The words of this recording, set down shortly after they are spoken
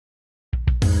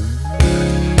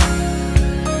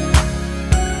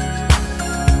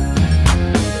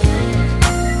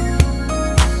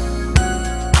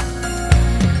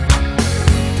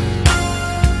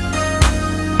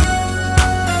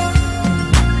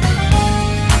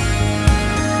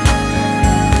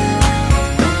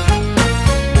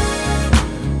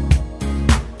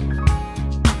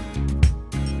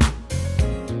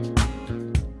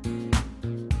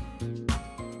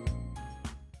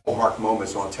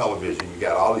television, you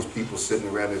got all these people sitting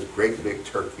around this great big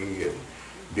turkey and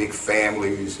big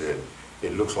families, and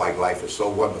it looks like life is so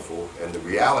wonderful. And the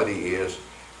reality is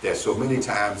that so many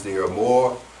times there are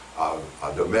more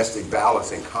domestic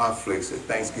violence and conflicts at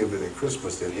Thanksgiving and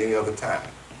Christmas than any other time,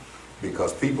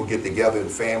 because people get together in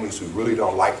families who really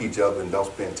don't like each other and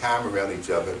don't spend time around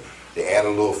each other. They add a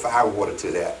little firewater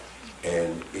to that,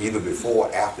 and either before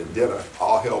or after dinner,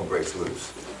 all hell breaks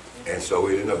loose. And so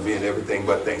it ended up being everything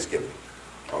but Thanksgiving,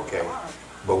 okay?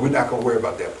 But we're not going to worry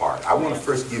about that part. I want to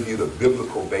first give you the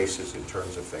biblical basis in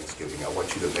terms of Thanksgiving. I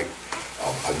want you to make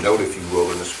a note, if you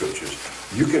will, in the scriptures.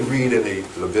 You can read in the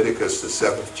Leviticus, the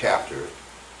 7th chapter,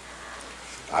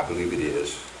 I believe it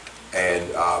is. And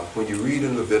when you read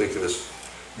in Leviticus,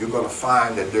 you're going to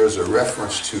find that there's a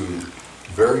reference to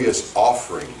various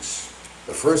offerings.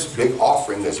 The first big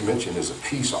offering that's mentioned is a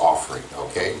peace offering,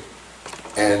 okay?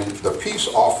 And the peace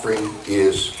offering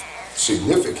is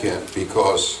significant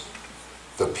because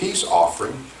the peace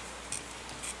offering,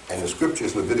 and the scripture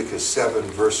is Leviticus 7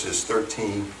 verses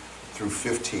 13 through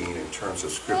 15 in terms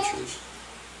of scriptures.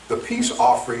 The peace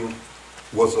offering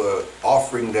was an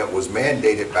offering that was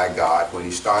mandated by God when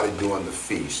he started doing the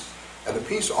feast. And the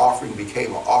peace offering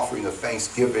became an offering of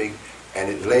thanksgiving, and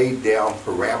it laid down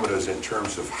parameters in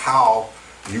terms of how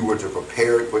you were to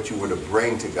prepare it, what you were to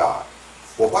bring to God.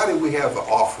 Well, why did we have the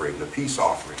offering, the peace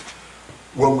offering?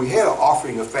 Well, we had an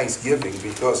offering of thanksgiving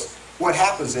because what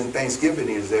happens in Thanksgiving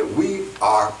is that we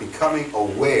are becoming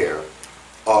aware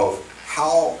of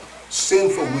how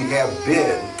sinful we have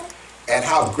been and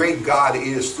how great God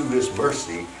is through his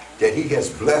mercy, that he has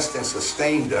blessed and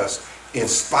sustained us in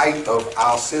spite of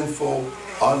our sinful,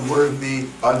 unworthy,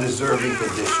 undeserving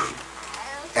condition.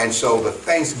 And so the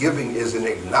Thanksgiving is an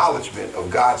acknowledgement of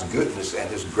God's goodness and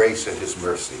his grace and his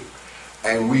mercy.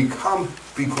 And we come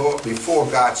before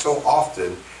God so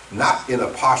often, not in a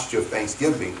posture of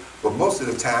thanksgiving, but most of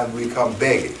the time we come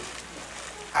begging.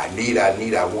 I need,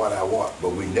 I want.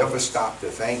 But we never stop to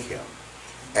thank him.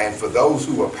 And for those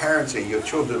who are parents and your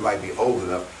children might be old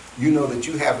enough, you know that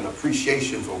you have an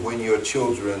appreciation for when your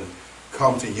children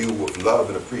come to you with love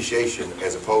and appreciation,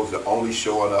 as opposed to only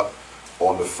showing up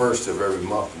on the first of every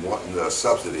month wanting the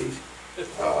subsidies,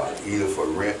 either for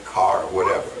rent, car, or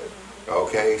whatever.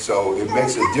 Okay, so it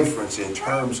makes a difference in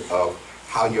terms of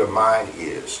how your mind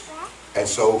is. And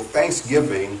so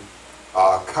Thanksgiving,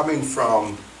 coming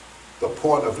from the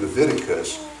point of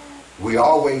Leviticus, we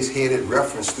always had it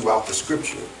referenced throughout the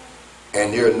scripture.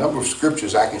 And there are a number of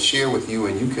scriptures I can share with you,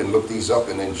 and you can look these up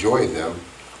and enjoy them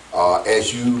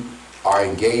as you are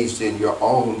engaged in your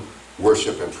own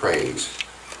worship and praise.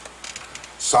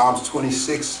 Psalms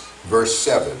 26 verse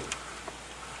 7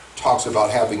 talks about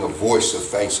having a voice of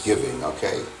thanksgiving,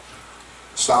 okay?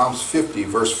 Psalms 50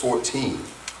 verse 14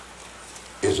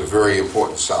 is a very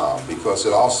important psalm because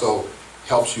it also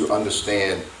helps you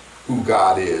understand who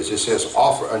God is. It says,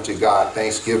 offer unto God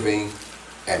thanksgiving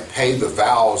and pay the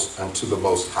vows unto the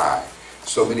Most High.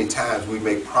 So many times we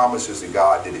make promises to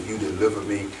God that if you deliver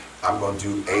me, I'm going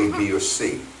to do A, B, or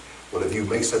C. Well, if you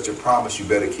make such a promise, you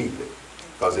better keep it.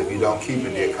 Because if you don't keep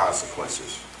it, there are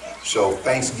consequences. So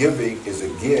Thanksgiving is,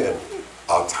 again,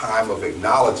 a time of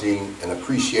acknowledging and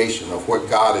appreciation of what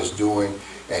God is doing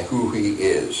and who he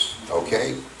is.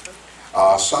 Okay?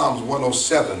 Psalms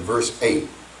 107, verse 8.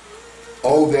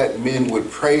 Oh, that men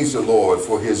would praise the Lord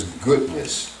for his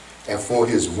goodness and for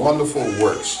his wonderful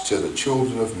works to the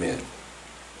children of men.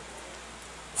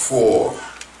 For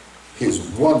his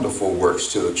wonderful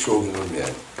works to the children of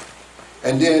men.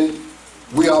 And then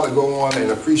we ought to go on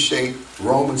and appreciate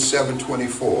Romans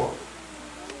 7:24.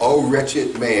 O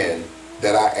wretched man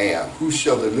that I am, who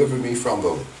shall deliver me from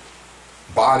the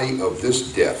body of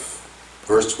this death?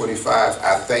 Verse 25,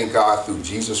 I thank God through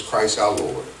Jesus Christ our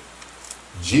Lord.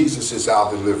 Jesus is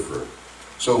our deliverer.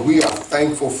 So we are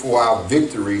thankful for our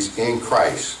victories in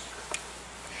Christ.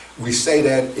 We say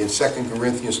that in 2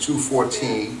 Corinthians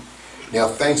 2:14. Now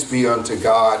thanks be unto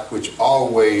God, which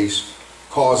always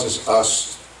causes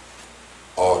us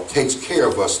or takes care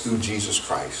of us through Jesus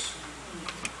Christ.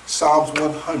 Psalms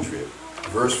 100,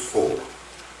 verse 4.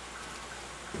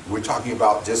 We're talking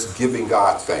about just giving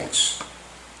God thanks.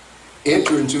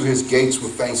 Enter into his gates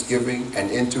with thanksgiving and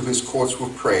into his courts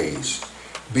with praise.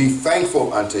 Be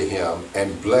thankful unto him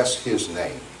and bless his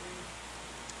name.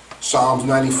 Psalms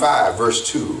 95, verse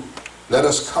 2. Let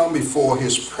us come before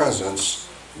his presence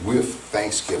with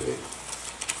thanksgiving.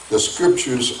 The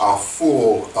scriptures are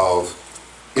full of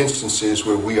instances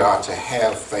where we are to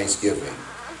have thanksgiving.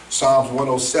 Psalms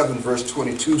 107 verse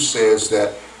 22 says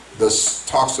that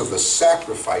talks of the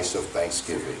sacrifice of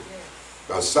thanksgiving.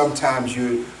 Sometimes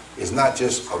it's not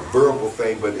just a verbal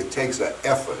thing, but it takes an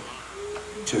effort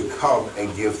to come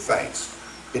and give thanks.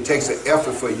 It takes an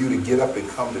effort for you to get up and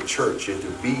come to church and to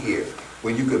be here,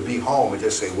 when you could be home and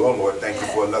just say, well, Lord, thank you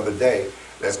for another day.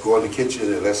 Let's go in the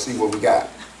kitchen and let's see what we got.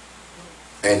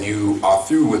 And you are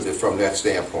through with it from that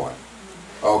standpoint.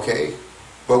 Okay?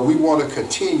 But we want to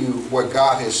continue what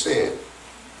God has said.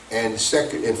 And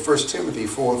in 1 Timothy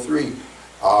 4:3,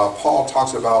 Paul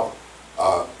talks about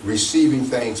receiving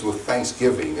things with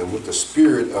thanksgiving and with the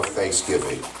spirit of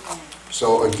thanksgiving.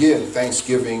 So again,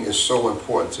 thanksgiving is so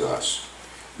important to us.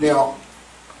 Now,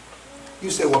 you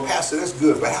say, well, Pastor, that's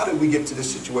good, but how did we get to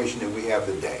this situation that we have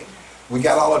today? We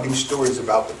got all of these stories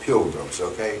about the pilgrims,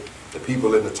 okay? The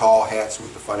people in the tall hats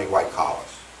with the funny white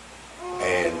collars.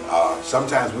 And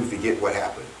sometimes we forget what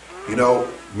happened. You know,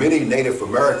 many Native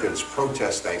Americans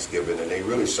protest Thanksgiving, and they're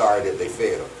really sorry that they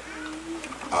fed them.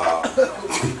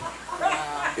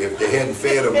 If they hadn't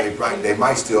fed them, they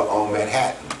might still own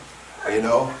Manhattan, you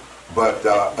know? But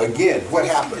again, what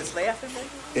happened?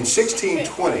 In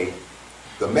 1620,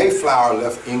 the Mayflower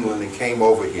left England and came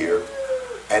over here,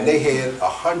 and they had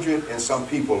 100 and some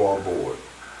people on board.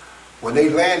 When they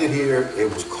landed here,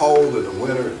 it was cold in the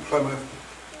winter in Plymouth,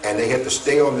 and they had to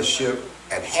stay on the ship,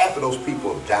 and half of those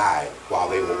people died while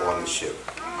they were on the ship.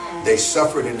 They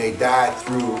suffered and they died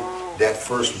through that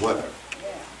first winter.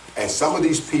 And some of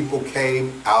these people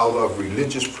came out of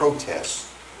religious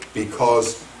protests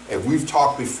because, and we've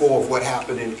talked before of what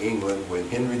happened in England when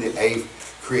Henry VIII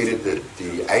created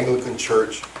the Anglican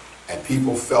Church, and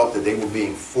people felt that they were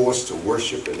being forced to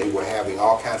worship and they were having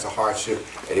all kinds of hardship,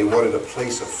 and they wanted a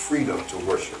place of freedom to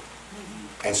worship.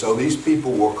 And so these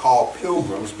people were called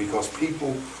pilgrims because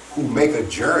people who make a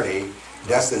journey,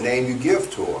 that's the name you give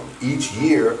to them. Each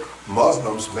year,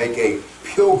 Muslims make a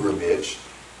pilgrimage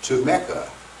to Mecca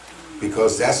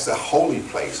because that's the holy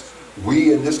place.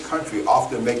 We in this country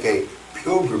often make a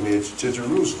pilgrimage to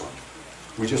Jerusalem.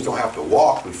 We just don't have to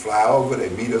walk. We fly over. They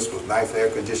meet us with nice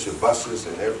air-conditioned buses,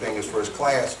 and everything is first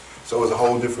class. So it's a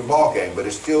whole different ballgame. But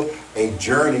it's still a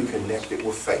journey connected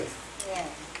with faith.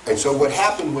 Yeah. And so what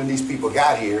happened when these people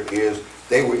got here is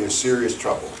they were in serious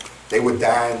trouble. They were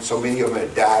dying. So many of them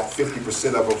had died,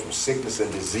 50% of them from sickness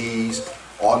and disease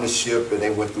on the ship, and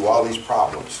they went through all these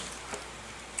problems.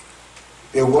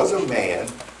 There was a man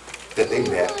that they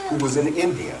met who was an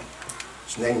Indian.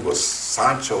 His name was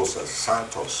Santos.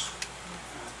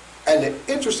 And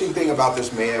the interesting thing about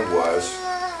this man was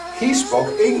he spoke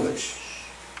English.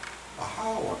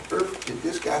 How on earth did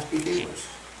this guy speak English?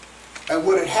 And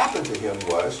what had happened to him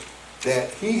was that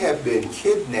he had been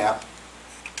kidnapped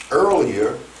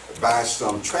earlier by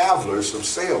some travelers, some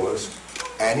sailors,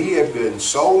 and he had been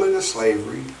sold into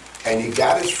slavery, and he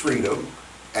got his freedom.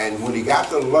 And when he got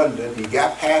to London, he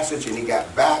got passage and he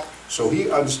got back, so he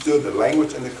understood the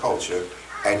language and the culture.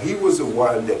 And he was the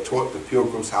one that taught the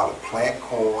pilgrims how to plant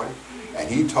corn, and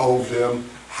he told them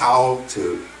how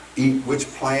to eat which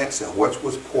plants and what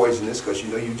was poisonous, because you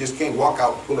know you just can't walk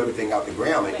out and pull everything out the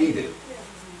ground and eat it.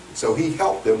 So he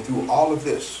helped them through all of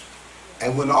this.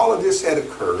 And when all of this had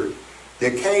occurred,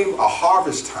 there came a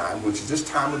harvest time, which is this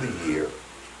time of the year,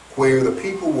 where the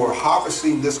people were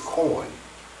harvesting this corn.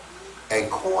 And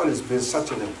corn has been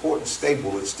such an important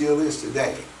staple, it still is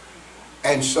today.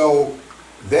 And so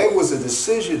there was a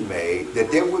decision made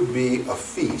that there would be a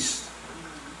feast,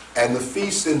 and the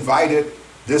feast invited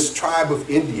this tribe of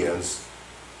Indians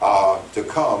to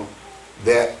come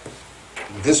that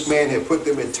this man had put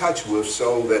them in touch with,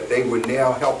 so that they were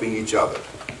now helping each other.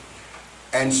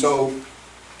 And so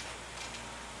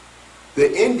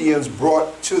the Indians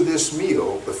brought to this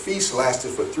meal, the feast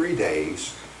lasted for 3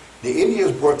 days, the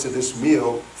Indians brought to this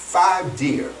meal 5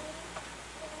 deer,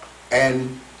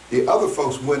 and the other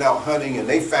folks went out hunting and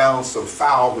they found some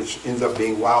fowl, which ended up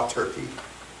being wild turkey.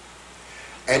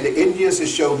 And the Indians had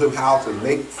showed them how to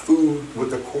make food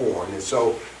with the corn. And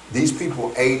so these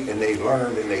people ate and they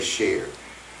learned and they shared.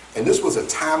 And this was a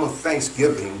time of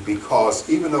thanksgiving because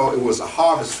even though it was a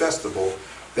harvest festival,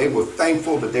 they were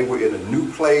thankful that they were in a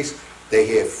new place. They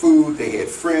had food, they had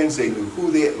friends, they knew who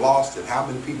they had lost and how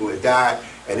many people had died.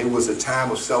 And it was a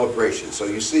time of celebration. So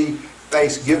you see,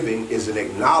 Thanksgiving is an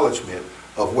acknowledgement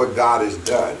of what God has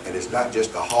done, and it's not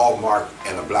just a Hallmark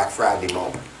and a Black Friday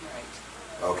moment.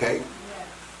 Okay?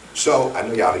 So, I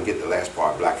know y'all didn't get the last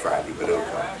part, Black Friday, but it'll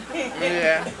come.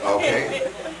 Yeah. Okay?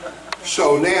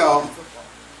 So now,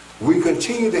 we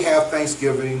continue to have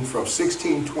Thanksgiving from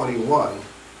 1621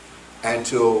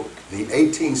 until the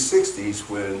 1860s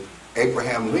when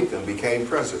Abraham Lincoln became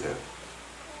president.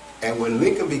 And when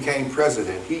Lincoln became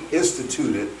president, he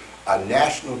instituted a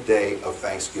National Day of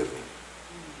Thanksgiving.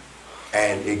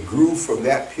 And it grew from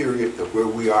that period to where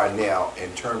we are now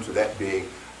in terms of that being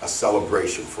a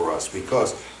celebration for us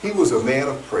because he was a man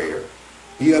of prayer.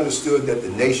 He understood that the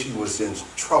nation was in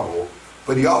trouble,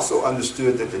 but he also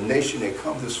understood that the nation had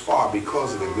come this far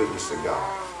because of the goodness of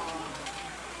God.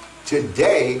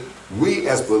 Today, we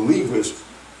as believers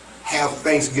have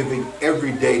Thanksgiving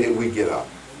every day that we get up.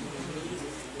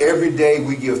 Every day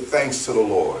we give thanks to the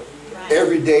Lord.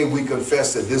 Every day we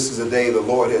confess that this is a day the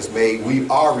Lord has made. We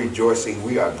are rejoicing.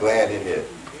 We are glad in it.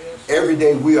 Every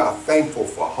day we are thankful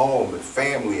for home and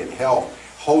family and health,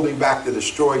 holding back the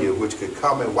destroyer which could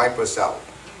come and wipe us out.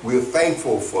 We're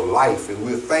thankful for life, and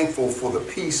we're thankful for the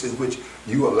peace in which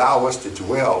you allow us to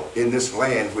dwell in this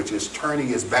land which is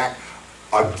turning its back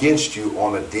against you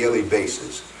on a daily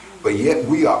basis. But yet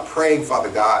we are praying, Father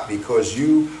God, because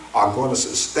you are going to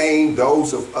sustain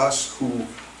those of us who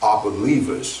are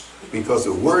believers. Because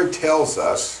the word tells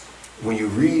us, when you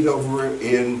read over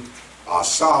in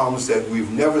Psalms, that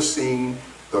we've never seen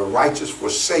the righteous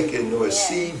forsaken nor a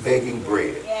seed begging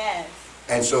bread. Yes.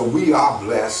 And so we are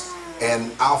blessed,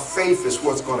 and our faith is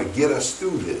what's going to get us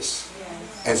through this.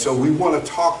 Yes. And so we want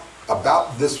to talk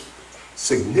about this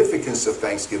significance of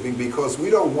Thanksgiving, because we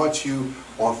don't want you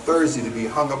on Thursday to be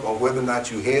hung up on whether or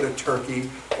not you had a turkey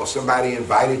or somebody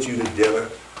invited you to dinner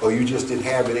or you just didn't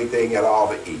have anything at all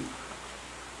to eat.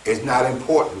 It's not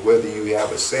important whether you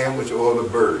have a sandwich or the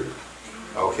bird.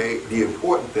 Okay? The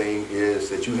important thing is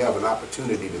that you have an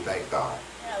opportunity to thank God.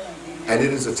 And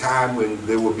it is a time when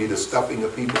there will be the stuffing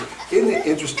of people. Isn't it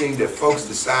interesting that folks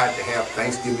decide to have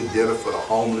Thanksgiving dinner for the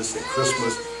homeless and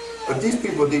Christmas, but these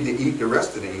people need to eat the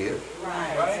rest of the year.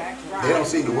 Right. They don't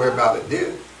seem to worry about it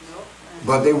then.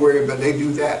 But they worry about, they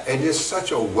do that. And there's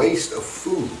such a waste of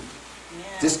food.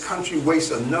 This country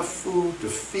wastes enough food to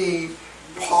feed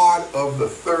part of the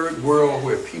third world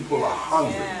where people are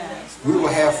hungry. We will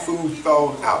have food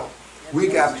thrown out. We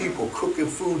got people cooking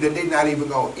food that they're not even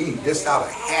going to eat. That's out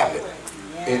of habit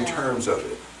in terms of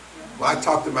it. When I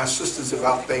talk to my sisters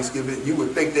about Thanksgiving, you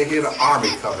would think they hear the army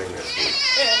coming this week.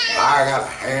 I got a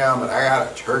ham, and I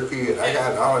got a turkey, and I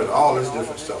got all this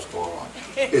different stuff's going on.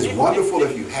 It's wonderful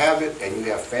if you have it and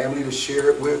you have family to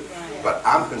share it with, but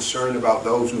I'm concerned about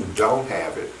those who don't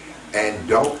have it and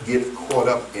don't get caught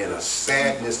up in a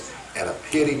sadness and a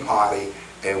pity party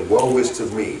and woe is to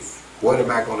me. What am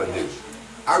I going to do?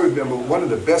 I remember one of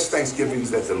the best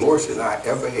Thanksgivings that Dolores and I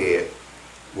ever had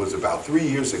was about 3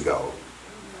 years ago.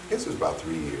 This was about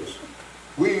 3 years.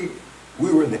 We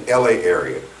were in the LA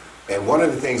area, and one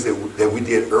of the things that we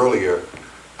did earlier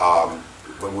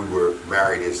when we were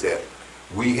married is that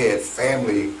we had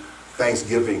family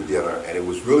Thanksgiving dinner, and it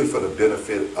was really for the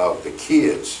benefit of the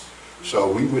kids.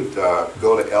 So we would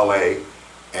go to LA,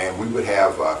 and we would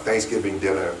have Thanksgiving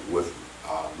dinner with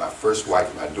my first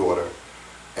wife, my daughter,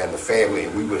 and the family,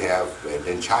 and we would have, and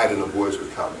then Chida and the boys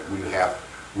would come, and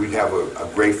we'd have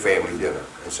a great family dinner.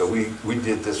 And so we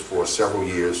did this for several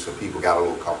years, so people got a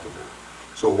little comfortable.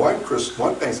 So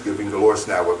one Thanksgiving, Dolores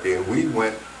and I were there,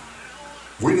 and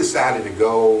we decided to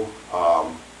go,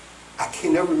 I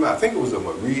can't never remember, I think it was a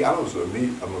Marie, I don't know if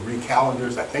it was a Marie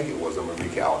Callender's, I think it was a Marie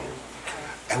Callender.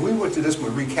 And we went to this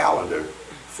Marie Callender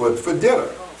for dinner.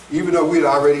 Even though we'd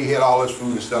already had all this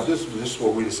food and stuff, this is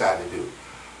what we decided to do.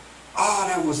 Oh,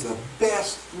 that was the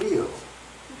best meal.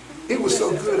 It was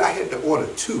so good I had to order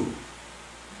 2,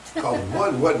 because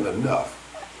one wasn't enough.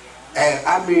 And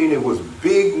I mean, it was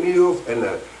big meals, and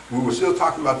we were still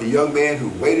talking about the young man who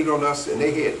waited on us, and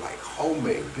they had like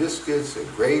homemade biscuits and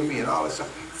gravy and all that stuff.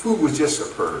 Food was just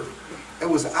superb. It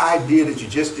was an idea that you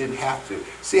just didn't have to.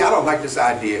 See, I don't like this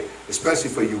idea, especially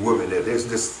for you women, that there's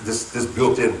this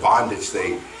built-in bondage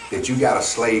thing that you got to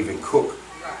slave and cook.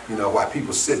 You know, while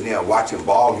people sitting there watching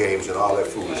ball games and all that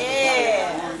foolishness.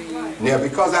 Yeah. Now,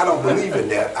 because I don't believe in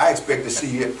that, I expect to see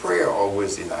you at prayer on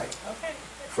Wednesday night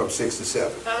from 6 to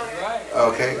 7.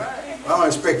 Okay? I don't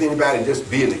expect anybody to just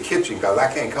be in the kitchen, because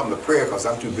I can't come to prayer because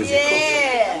I'm too busy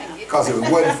cooking. Because if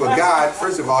it wasn't for God,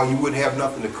 first of all, you wouldn't have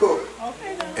nothing to cook.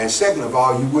 And second of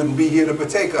all, you wouldn't be here to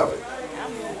partake of it.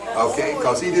 Okay?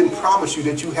 Because he didn't promise you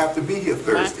that you have to be here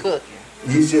Thursday.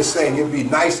 He's just saying it'd be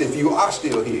nice if you are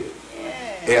still here.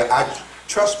 And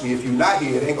trust me, if you're not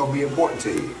here, it ain't going to be important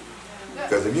to you.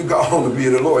 Because if you go home to be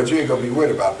the Lord, you ain't going to be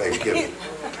worried about Thanksgiving.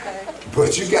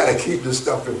 But you got to keep this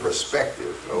stuff in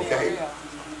perspective, okay?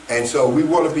 And so we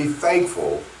want to be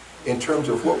thankful in terms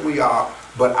of what we are.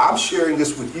 But I'm sharing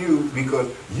this with you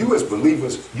because you as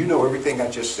believers, you know everything I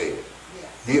just said.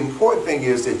 The important thing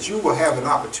is that you will have an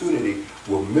opportunity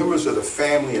with members of the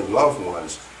family and loved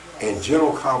ones in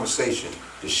general conversation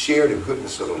to share the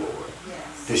goodness of the Lord.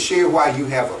 To share why you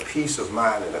have a peace of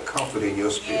mind and a comfort in your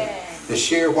spirit. To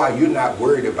share why you're not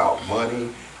worried about money,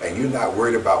 and you're not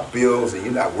worried about bills, and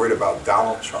you're not worried about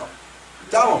Donald Trump.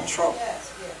 Donald Trump.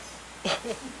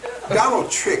 Donald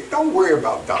Trick. Don't worry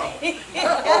about Donald. Okay?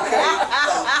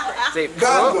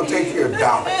 God's going to take care of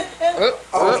Donald.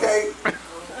 Okay?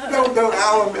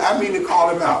 I mean to call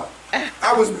him out.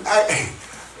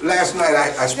 Last night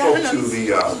I spoke to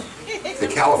the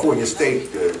California State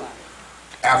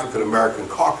African American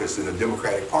Caucus in the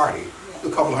Democratic Party, a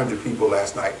couple hundred people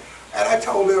last night, and I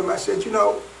told them, I said, you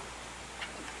know,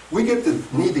 we need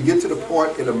to get to the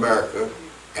point in America,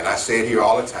 and I say it here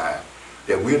all the time,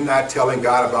 that we're not telling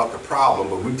God about the problem,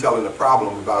 but we're telling the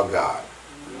problem about God.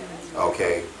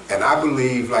 Okay? And I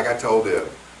believe, like I told them,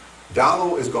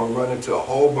 Donald is going to run into a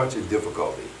whole bunch of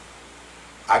difficulty.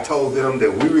 I told them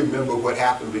that we remember what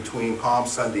happened between Palm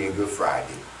Sunday and Good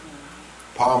Friday.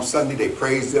 Palm Sunday, they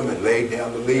praised him and laid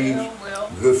down the leaves.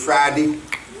 Good Friday,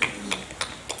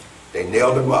 they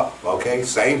nailed him up, okay?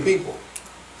 Same people.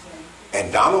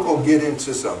 And Donald will get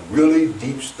into some really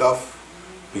deep stuff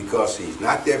because he's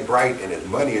not that bright and his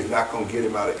money is not going to get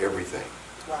him out of everything.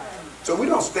 So we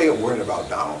don't stay up worrying about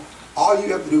Donald. All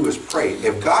you have to do is pray.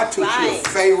 If God took care of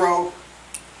Pharaoh,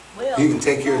 he can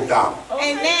take care of Donald.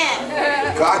 Amen.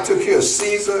 If God took care of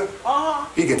Caesar,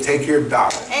 he can take care of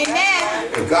Donald. Amen.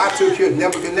 If God took care of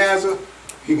Nebuchadnezzar,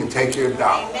 he can take care of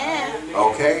Donald. Amen.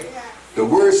 Okay? The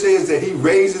word says that he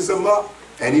raises them up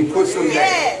and he puts them down.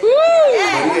 Yes.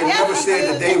 But he had never said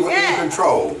that they were in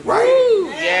control, right?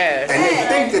 Yes. And they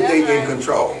think that they're in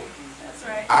control. That's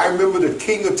right. I remember the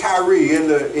king of Tyre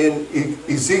in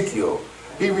Ezekiel.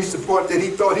 He reached the point that he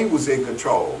thought he was in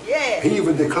control. Yeah. He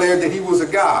even declared that he was a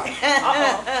god.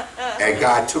 And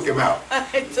God took him out.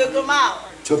 Took him out.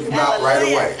 Took him out right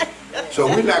away. So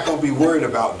we're not going to be worried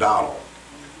about Donald.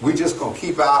 We're just going to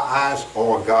keep our eyes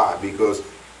on God, because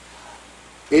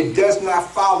it does not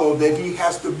follow that he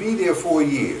has to be there 4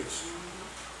 years.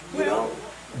 You know,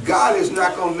 God is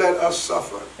not going to let us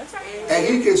suffer. And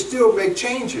he can still make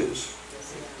changes,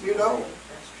 you know,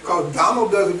 because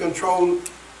Donald doesn't control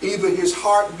either his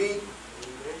heartbeat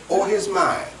or his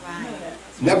mind.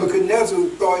 Nebuchadnezzar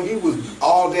thought he was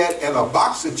all that and a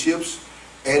box of chips,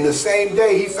 and the same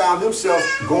day he found himself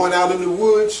going out in the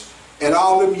woods, and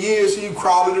all them years he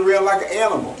crawling around like an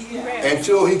animal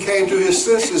until he came to his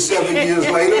senses 7 years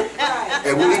later.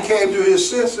 And when he came to his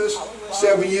senses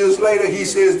 7 years later, he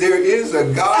says, there is a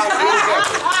God in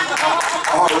heaven.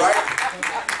 All right?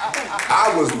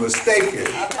 I was mistaken.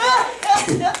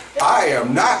 I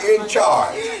am not in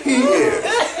charge. He is.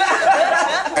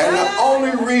 And the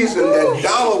only reason that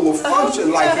Donald will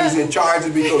function like he's in charge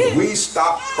is because we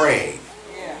stopped praying.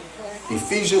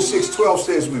 Ephesians 6:12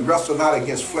 says we wrestle not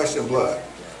against flesh and blood,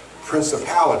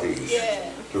 principalities,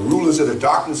 the rulers of the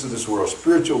darkness of this world,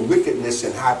 spiritual wickedness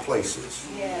in high places.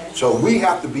 So we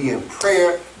have to be in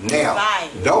prayer now.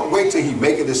 Don't wait till he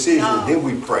make a decision and then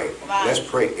we pray. Let's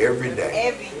pray every day.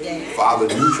 Every day. Father,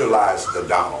 neutralize the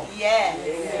Donald.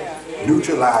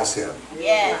 Neutralize him.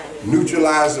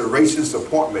 Neutralize the racist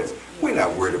appointments. We're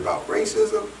not worried about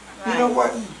racism. You know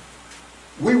what?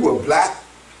 We were black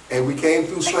and we came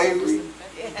through slavery.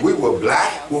 We were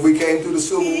black when we came through the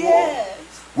Civil War.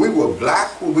 We were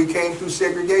black when we came through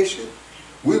segregation.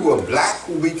 We were black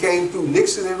when we came through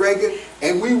Nixon and Reagan,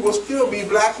 and we will still be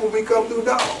black when we come through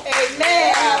Donald.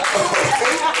 Amen.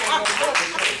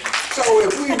 So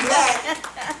if we black,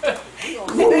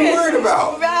 what are we worried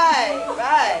about?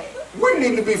 Right. We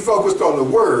need to be focused on the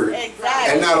word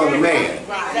and not on the man.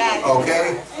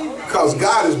 Okay? Because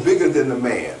God is bigger than the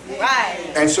man.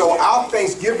 And so our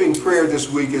Thanksgiving prayer this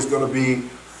week is going to be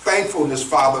thankfulness,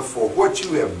 Father, for what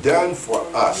you have done for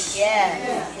us.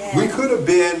 We could have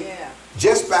been,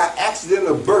 just by accident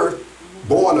of birth,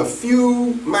 born a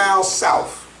few miles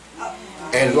south,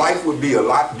 and life would be a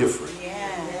lot different.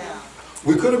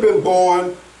 We could have been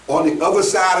born on the other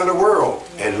side of the world,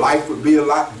 and life would be a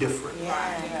lot different.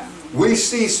 We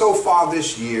see so far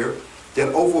this year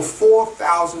that over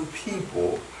 4,000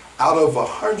 people out of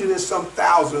 100 and some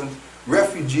thousand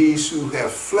refugees who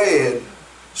have fled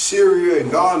Syria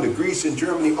and gone to Greece and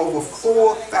Germany, over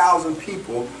 4,000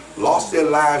 people lost their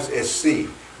lives at sea,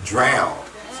 drowned,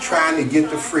 trying to get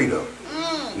to freedom.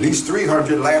 At least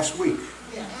 300 last week.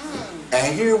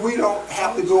 And here we don't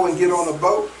have to go and get on a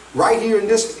boat. Right here in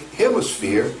this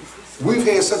hemisphere, we've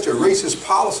had such a racist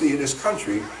policy in this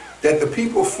country that the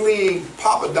people fleeing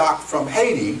Papa Doc from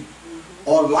Haiti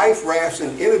on life rafts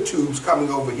and inner tubes coming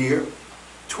over here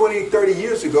 20, 30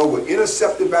 years ago were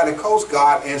intercepted by the Coast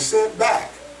Guard and sent back.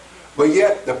 But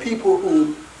yet the people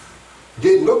who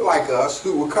didn't look like us,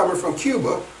 who were coming from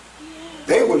Cuba,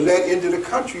 they were let into the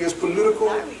country as political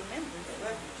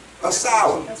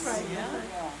asylum.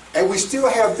 And we still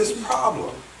have this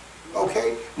problem.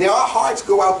 Okay? Now our hearts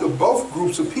go out to both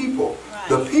groups of people.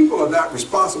 The people are not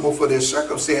responsible for their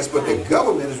circumstance, but the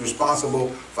government is responsible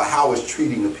for how it's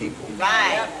treating the people.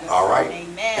 Right. All right?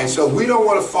 Amen. And so we don't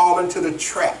want to fall into the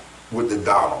trap with the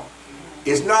Donald.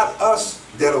 It's not us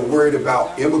that are worried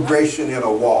about immigration and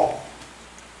a wall.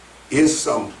 It's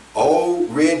some old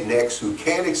rednecks who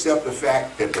can't accept the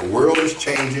fact that the world is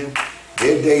changing,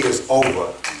 their day is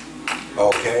over,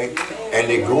 okay? And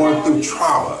they're going through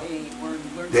trauma.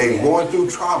 They're going through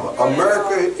trauma.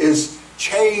 America is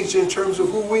changed in terms of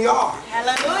who we are.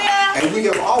 Hallelujah. And we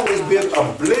have always been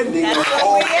a blending of That's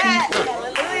all where we at. people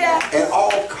Hallelujah. and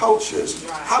all cultures.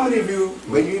 How many of you,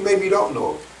 well, you maybe don't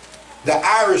know, the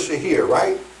Irish are here,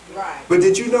 right? Right. But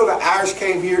did you know the Irish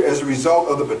came here as a result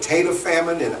of the potato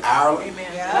famine in Ireland?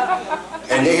 Yeah.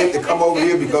 And they had to come over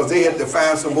here because they had to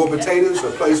find some more potatoes,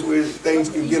 a place where things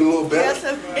could get a little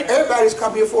better. Everybody's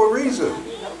come here for a reason.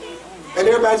 And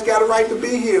everybody's got a right to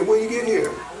be here when you get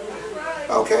here.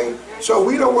 Okay? So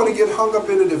we don't want to get hung up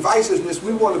in the divisiveness.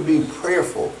 We want to be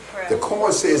prayerful. The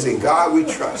Coin says, in God we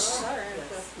trust.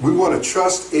 We want to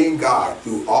trust in God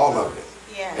through all of it.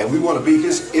 And we want to be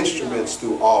his instruments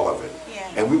through all of it.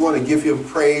 And we want to give him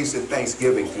praise and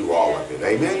thanksgiving through all of it.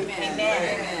 Amen?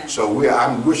 Amen. So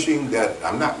I'm wishing that,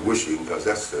 I'm not wishing because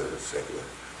that's secular.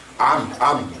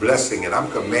 I'm blessing and I'm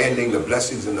commanding the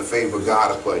blessings and the favor of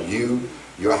God upon you,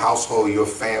 your household, your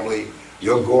family,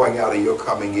 your going out and your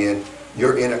coming in,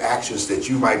 your interactions, that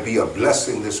you might be a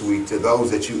blessing this week to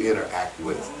those that you interact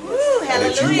with. Woo, and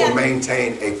that you will hallelujah.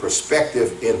 maintain a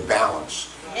perspective in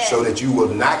balance so that you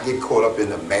will not get caught up in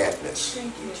the madness.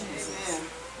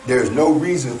 There's no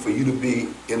reason for you to be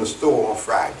in the store on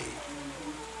Friday.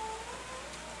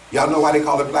 Y'all know why they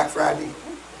call it Black Friday?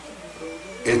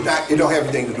 It's not, it don't have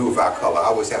anything to do with our color. I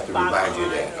always have to remind you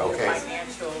of that, okay?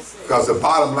 Because the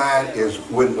bottom line is,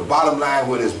 when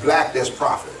it's black, there's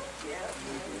profit.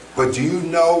 But do you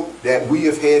know that we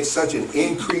have had such an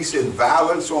increase in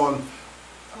violence on,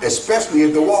 especially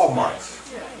at the Walmarts?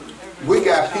 We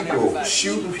got people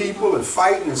shooting people and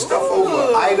fighting and stuff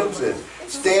over items and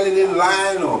standing in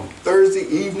line on Thursday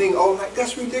evening all night.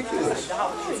 That's ridiculous.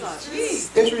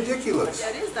 It's ridiculous.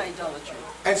 That is the idolatry.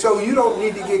 And so you don't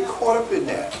need to get caught up in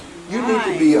that. You need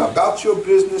to be about your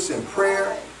business and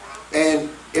prayer. And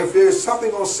if there's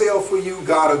something on sale for you,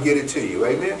 God will get it to you.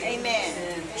 Amen? Amen.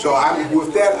 So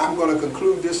with that, I'm going to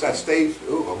conclude this. I stayed,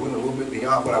 I went a little bit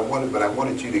beyond what I wanted, but I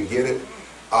wanted you to get it.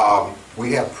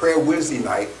 We have prayer Wednesday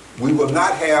night. We will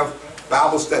not have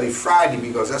Bible study Friday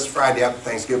because that's Friday after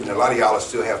Thanksgiving. A lot of y'all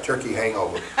still have turkey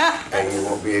hangover and you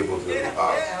won't be able to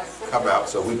come out.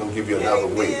 So we're going to give you another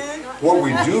week. What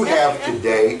we do have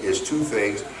today is two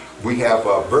things. We have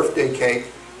a birthday cake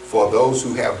for those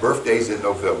who have birthdays in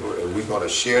November, and we're going to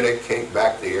share that cake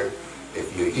back there.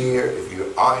 If you're here, if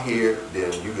you aren't here,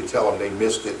 then you can tell them they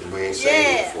missed it and we ain't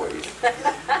saving it for you.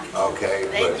 Okay?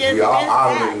 But we are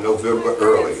honoring November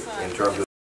early in terms of